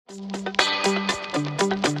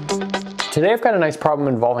Today I've got a nice problem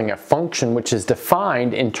involving a function which is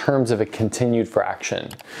defined in terms of a continued fraction.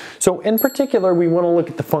 So in particular, we want to look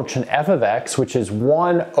at the function f of x, which is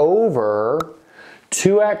 1 over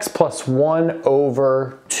 2x plus 1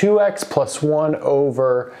 over 2x plus 1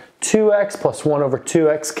 over 2x plus 1 over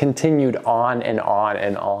 2x continued on and on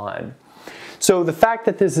and on. So the fact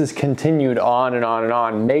that this is continued on and on and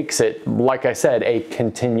on makes it, like I said, a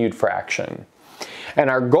continued fraction. And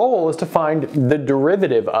our goal is to find the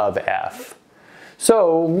derivative of f.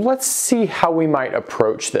 So let's see how we might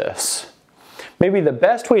approach this. Maybe the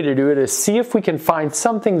best way to do it is see if we can find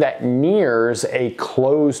something that nears a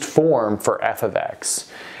closed form for f of x.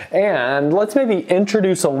 And let's maybe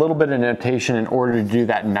introduce a little bit of notation in order to do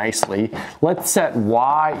that nicely. Let's set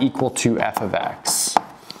y equal to f of x.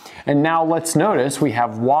 And now let's notice we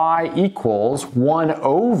have y equals 1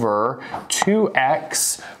 over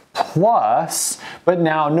 2x plus, but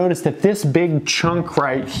now notice that this big chunk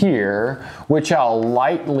right here, which I'll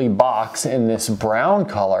lightly box in this brown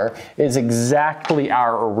color, is exactly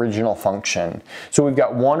our original function. So we've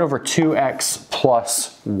got 1 over 2x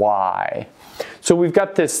plus y. So we've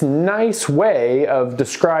got this nice way of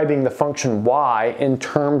describing the function y in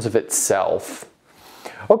terms of itself.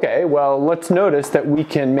 Okay, well, let's notice that we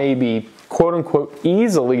can maybe quote-unquote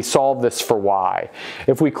easily solve this for y.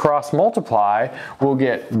 If we cross multiply, we'll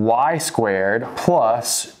get y squared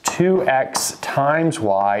plus 2x times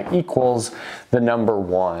y equals the number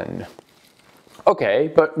 1. Okay,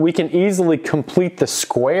 but we can easily complete the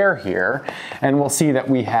square here, and we'll see that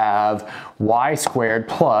we have y squared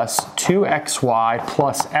plus 2xy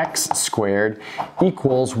plus x squared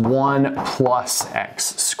equals 1 plus x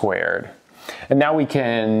squared. And now we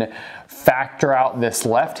can factor out this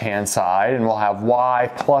left-hand side, and we'll have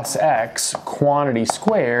y plus x quantity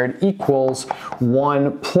squared equals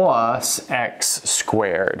 1 plus x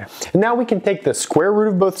squared. And now we can take the square root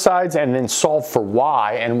of both sides and then solve for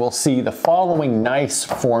y, and we'll see the following nice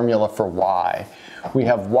formula for y. We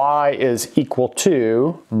have y is equal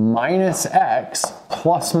to minus x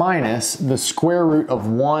plus minus the square root of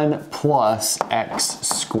 1 plus x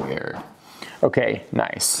squared. Okay,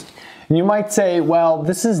 nice. And you might say, well,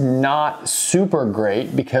 this is not super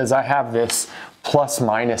great because I have this plus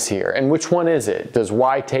minus here. And which one is it? Does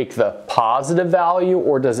y take the positive value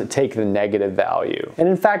or does it take the negative value? And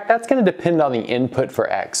in fact, that's going to depend on the input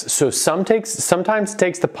for x. So sometimes it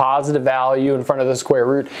takes the positive value in front of the square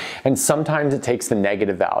root, and sometimes it takes the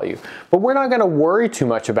negative value. But we're not going to worry too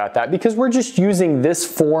much about that because we're just using this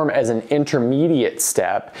form as an intermediate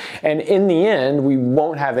step. And in the end, we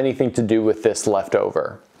won't have anything to do with this left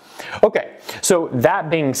over. Okay, so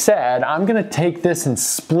that being said, I'm going to take this and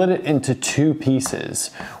split it into two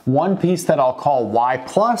pieces. One piece that I'll call y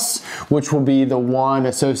plus, which will be the one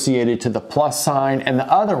associated to the plus sign, and the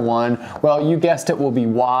other one, well, you guessed it, will be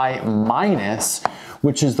y minus,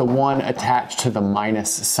 which is the one attached to the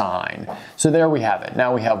minus sign. So there we have it.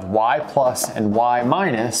 Now we have y plus and y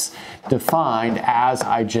minus defined as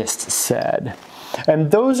I just said.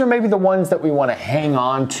 And those are maybe the ones that we want to hang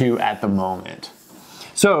on to at the moment.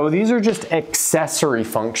 So these are just accessory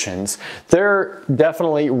functions. They're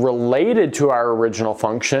definitely related to our original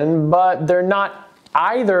function, but they're not,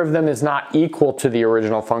 either of them is not equal to the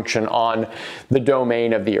original function on the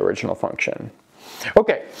domain of the original function.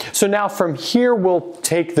 Okay, so now from here we'll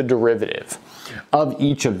take the derivative of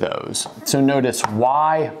each of those. So notice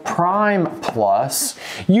y prime plus,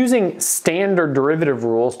 using standard derivative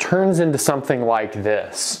rules, turns into something like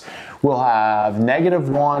this. We'll have negative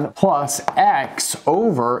 1 plus x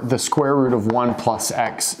over the square root of 1 plus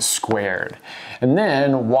x squared. And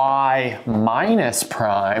then y minus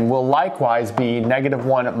prime will likewise be negative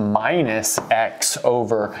 1 minus x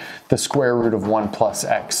over the square root of 1 plus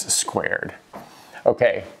x squared.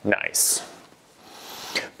 Okay, nice.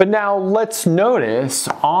 But now let's notice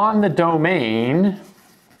on the domain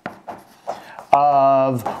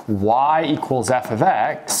of y equals f of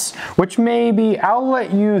x, which maybe I'll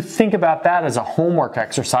let you think about that as a homework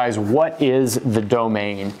exercise. What is the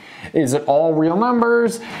domain? Is it all real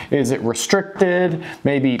numbers? Is it restricted?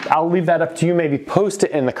 Maybe I'll leave that up to you. Maybe post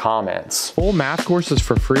it in the comments. Full math courses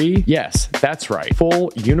for free? Yes, that's right.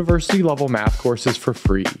 Full university level math courses for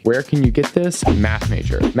free. Where can you get this? Math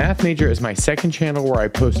Major. Math Major is my second channel where I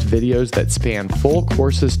post videos that span full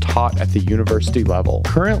courses taught at the university level.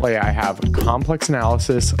 Currently, I have complex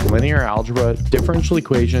analysis, linear algebra, differential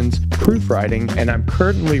equations, proofwriting, and I'm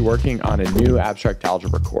currently working on a new abstract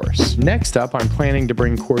algebra course. Next up, I'm planning to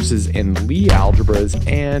bring courses in Lie algebras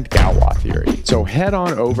and Galois theory. So head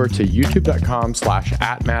on over to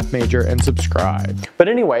youtube.com/@mathmajor and subscribe. But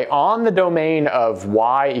anyway, on the domain of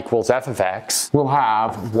y equals f of x, we'll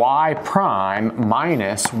have y prime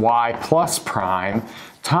minus y plus prime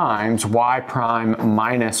times y prime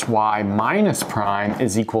minus y minus prime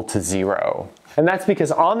is equal to 0. And that's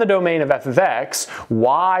because on the domain of f of x,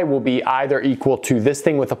 y will be either equal to this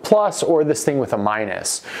thing with a plus or this thing with a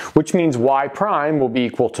minus, which means y prime will be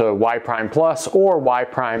equal to y prime plus or y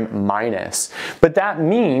prime minus. But that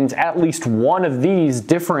means at least one of these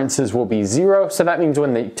differences will be 0, so that means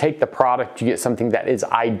when they take the product, you get something that is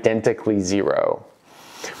identically 0.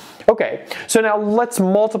 Okay, so now let's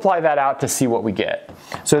multiply that out to see what we get.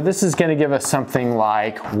 So this is going to give us something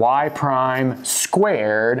like y prime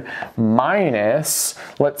squared minus,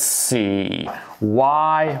 let's see,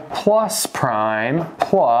 y plus prime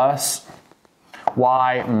plus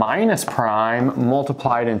y minus prime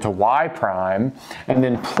multiplied into y prime, and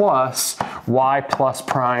then plus y plus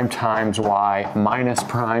prime times y minus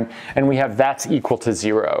prime, and we have that's equal to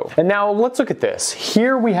 0. And now let's look at this.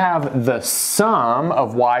 Here we have the sum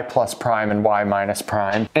of y plus prime and y minus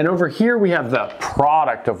prime, and over here we have the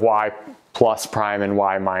product of y plus prime and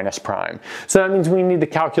y minus prime. So that means we need to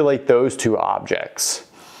calculate those two objects.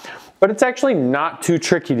 But it's actually not too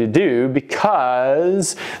tricky to do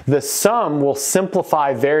because the sum will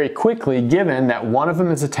simplify very quickly given that one of them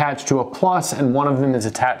is attached to a plus and one of them is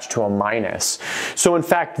attached to a minus. So in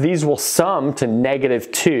fact, these will sum to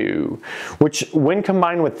 -2, which when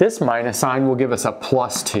combined with this minus sign will give us a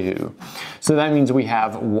 +2. So that means we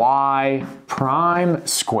have y prime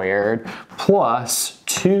squared plus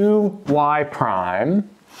 2y prime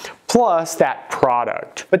plus that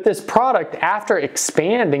product. But this product, after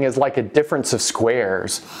expanding, is like a difference of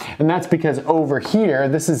squares. And that's because over here,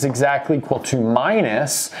 this is exactly equal to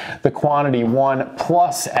minus the quantity 1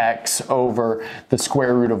 plus x over the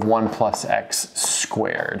square root of 1 plus x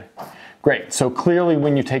squared. Great, so clearly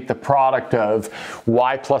when you take the product of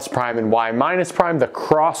y plus prime and y minus prime, the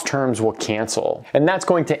cross terms will cancel. And that's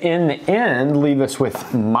going to, in the end, leave us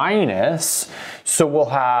with minus. So we'll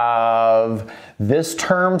have this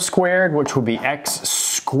term squared, which will be x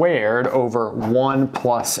squared over 1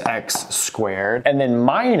 plus x squared, and then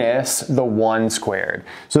minus the 1 squared.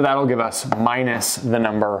 So that'll give us minus the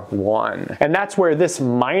number 1. And that's where this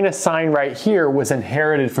minus sign right here was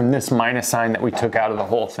inherited from this minus sign that we took out of the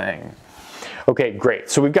whole thing. Okay, great.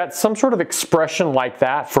 So we've got some sort of expression like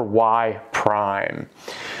that for y prime.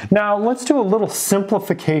 Now let's do a little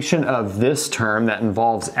simplification of this term that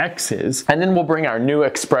involves x's, and then we'll bring our new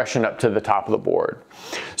expression up to the top of the board.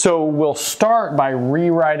 So we'll start by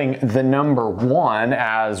rewriting the number 1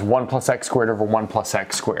 as 1 plus x squared over 1 plus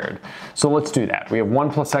x squared. So let's do that. We have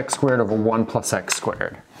 1 plus x squared over 1 plus x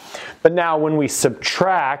squared. But now when we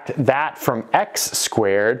subtract that from x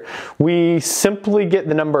squared, we simply get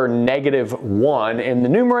the number -1 in the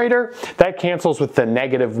numerator. That cancels with the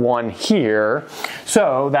 -1 here.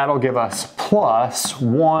 So that'll give us plus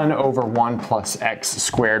 1 over 1 plus x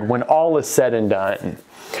squared when all is said and done.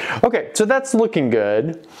 Okay, so that's looking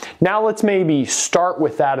good. Now let's maybe start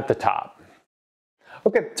with that at the top.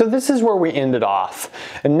 Okay, so this is where we ended off.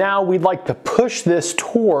 And now we'd like to push this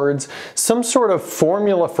towards some sort of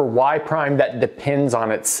formula for y prime that depends on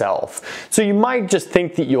itself. So you might just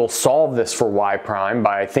think that you'll solve this for y prime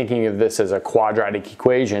by thinking of this as a quadratic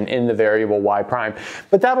equation in the variable y prime,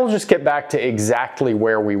 but that'll just get back to exactly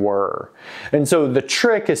where we were. And so the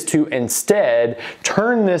trick is to instead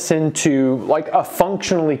turn this into like a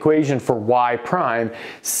functional equation for y prime,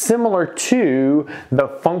 similar to the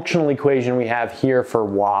functional equation we have here for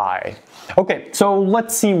y. Okay, so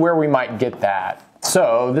let's see where we might get that.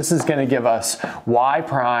 So this is going to give us y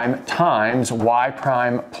prime times y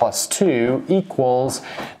prime plus 2 equals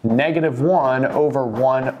 -1 over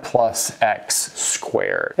 1 plus x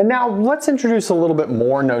squared. And now let's introduce a little bit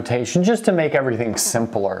more notation just to make everything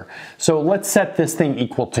simpler. So let's set this thing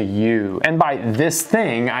equal to u. And by this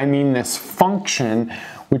thing, I mean this function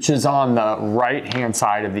which is on the right-hand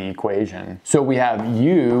side of the equation. So we have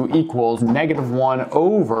u equals -1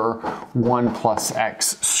 over 1 plus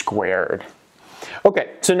x squared.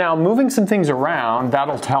 Okay, so now moving some things around,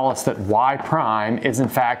 that'll tell us that y prime is in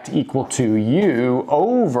fact equal to u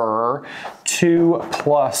over 2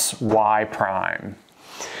 plus y prime.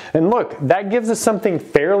 And look, that gives us something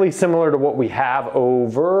fairly similar to what we have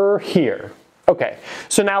over here. Okay,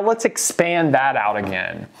 so now let's expand that out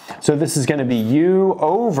again. So this is going to be u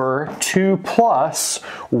over 2 plus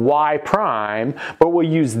y prime, but we'll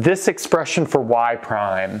use this expression for y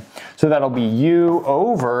prime. So that'll be u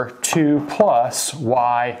over 2 plus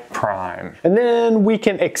y prime. And then we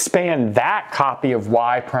can expand that copy of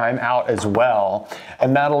y prime out as well,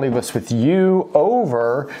 and that'll leave us with u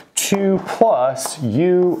over 2 plus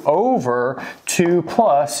u over 2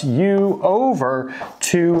 plus u over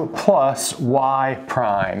 2 plus y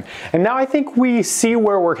prime. And now I think we see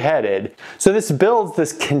where we're headed. So this builds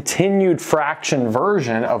this continued fraction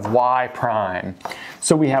version of y prime.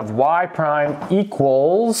 So we have y prime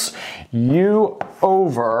equals u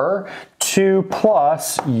over 2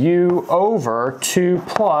 plus u over 2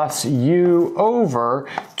 plus u over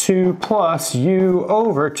 2 plus u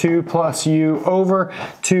over 2 plus u over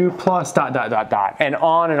 2 plus ... and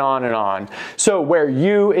on and on and on. So where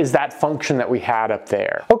u is that function that we had up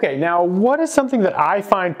there. Okay, now what is something that I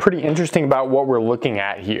find pretty interesting about what we're looking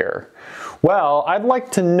at here? Well, I'd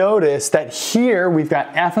like to notice that here we've got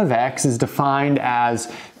f of x is defined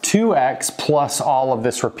as 2x plus all of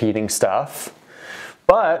this repeating stuff.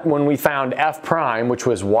 But when we found f prime, which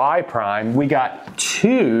was y prime, we got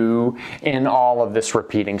 2 in all of this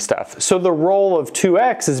repeating stuff. So the role of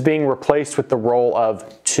 2x is being replaced with the role of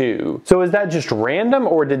 2. So is that just random,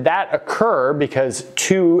 or did that occur because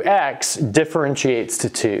 2x differentiates to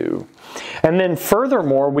 2? And then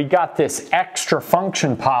furthermore, we got this extra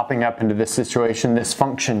function popping up into this situation, this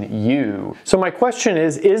function u. So my question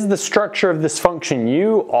is the structure of this function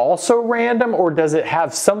u also random, or does it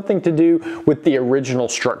have something to do with the original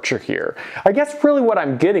structure here? I guess really what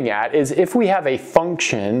I'm getting at is if we have a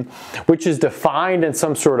function which is defined in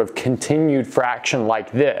some sort of continued fraction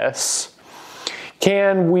like this,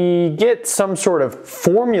 can we get some sort of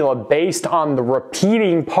formula based on the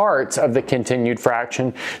repeating parts of the continued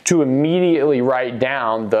fraction to immediately write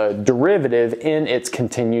down the derivative in its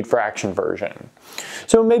continued fraction version?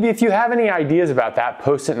 So maybe if you have any ideas about that,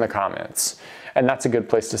 post it in the comments. And that's a good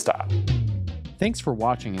place to stop. Thanks for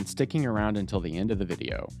watching and sticking around until the end of the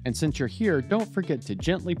video. And since you're here, don't forget to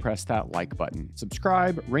gently press that like button,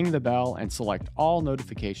 subscribe, ring the bell, and select all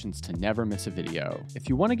notifications to never miss a video. If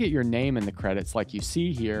you want to get your name in the credits like you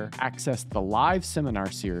see here, access the live seminar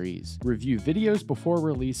series, review videos before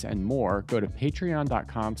release, and more, go to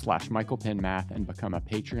patreon.com/michaelpennmath and become a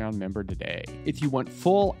Patreon member today. If you want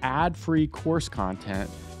full ad-free course content,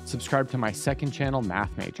 subscribe to my second channel,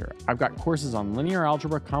 Math Major. I've got courses on linear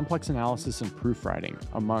algebra, complex analysis, and proofwriting,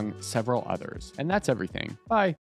 among several others. And that's everything. Bye.